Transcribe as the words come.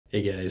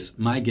Hey guys,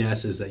 my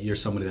guess is that you're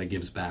somebody that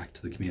gives back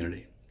to the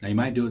community. Now you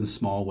might do it in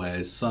small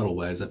ways, subtle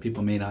ways that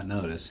people may not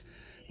notice,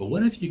 but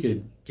what if you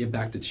could give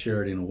back to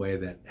charity in a way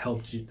that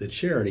helped you, the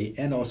charity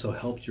and also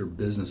helped your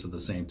business at the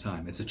same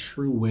time? It's a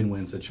true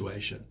win-win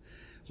situation.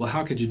 Well,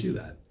 how could you do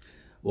that?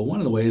 Well, one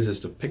of the ways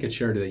is to pick a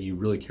charity that you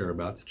really care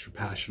about, that you're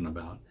passionate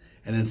about,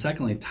 and then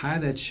secondly, tie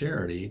that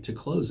charity to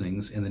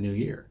closings in the new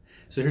year.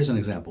 So here's an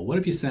example. What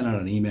if you sent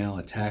out an email,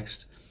 a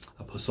text,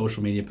 a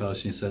social media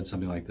post, and you said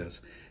something like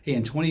this: hey,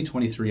 in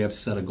 2023, I've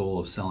set a goal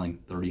of selling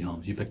 30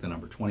 homes. You pick the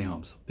number, 20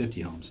 homes,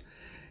 50 homes.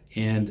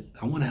 And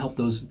I want to help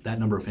that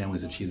number of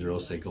families achieve their real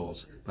estate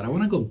goals. But I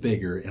want to go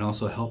bigger and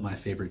also help my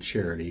favorite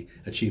charity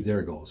achieve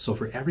their goals. So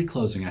for every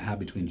closing I have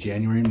between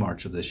January and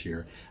March of this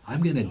year,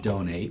 I'm going to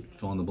donate,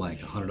 fill in the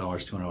blank, $100,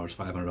 $200,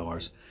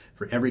 $500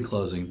 for every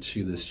closing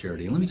to this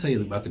charity. And let me tell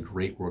you about the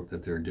great work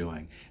that they're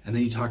doing. And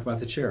then you talk about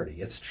the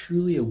charity. It's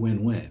truly a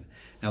win-win.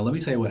 Now, let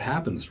me tell you what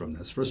happens from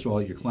this. First of all,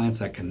 your clients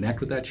that connect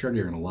with that charity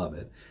are going to love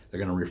it. They're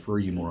going to refer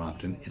you more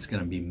often. It's going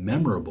to be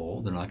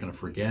memorable. They're not going to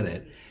forget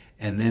it.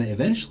 And then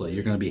eventually,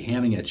 you're going to be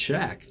handing a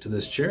check to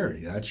this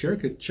charity. That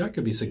check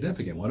could be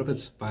significant. What if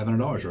it's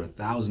 $500 or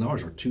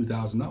 $1,000 or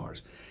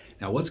 $2,000?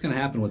 Now, what's going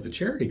to happen with the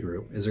charity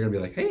group is they're going to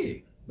be like,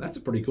 hey, that's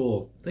a pretty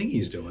cool thing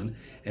he's doing.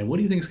 And what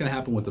do you think is going to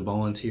happen with the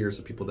volunteers,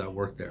 the people that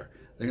work there?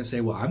 They're going to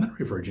say, well, I'm going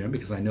to refer Jim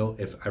because I know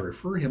if I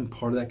refer him,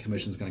 part of that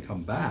commission is going to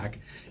come back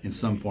in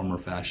some form or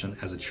fashion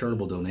as a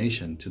charitable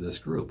donation to this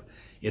group.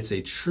 It's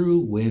a true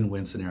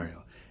win-win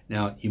scenario.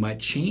 Now, you might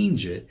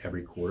change it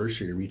every quarter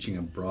so you're reaching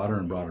a broader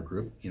and broader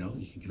group. You know,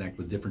 you can connect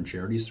with different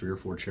charities, 3 or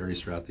 4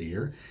 charities throughout the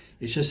year.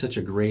 It's just such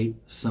a great,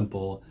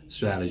 simple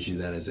strategy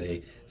that is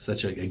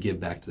such a give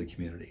back to the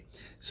community.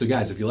 So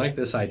guys, if you like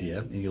this idea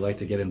and you'd like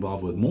to get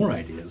involved with more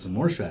ideas and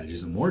more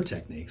strategies and more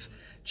techniques,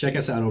 check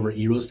us out over at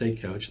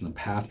eRealEstateCoach and the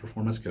Path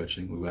Performance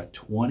Coaching. We've got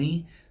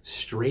 20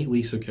 straight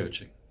weeks of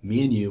coaching,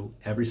 me and you,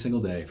 every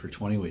single day for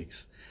 20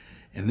 weeks.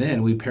 And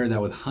then we pair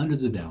that with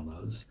hundreds of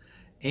downloads.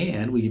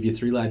 And we give you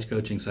 3 live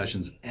coaching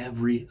sessions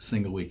every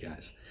single week,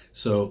 guys.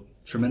 So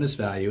tremendous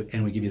value,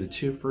 and we give you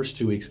the first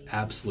 2 weeks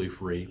absolutely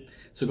free.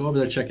 So go over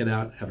there, check it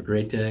out. Have a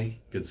great day.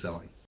 Good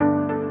selling.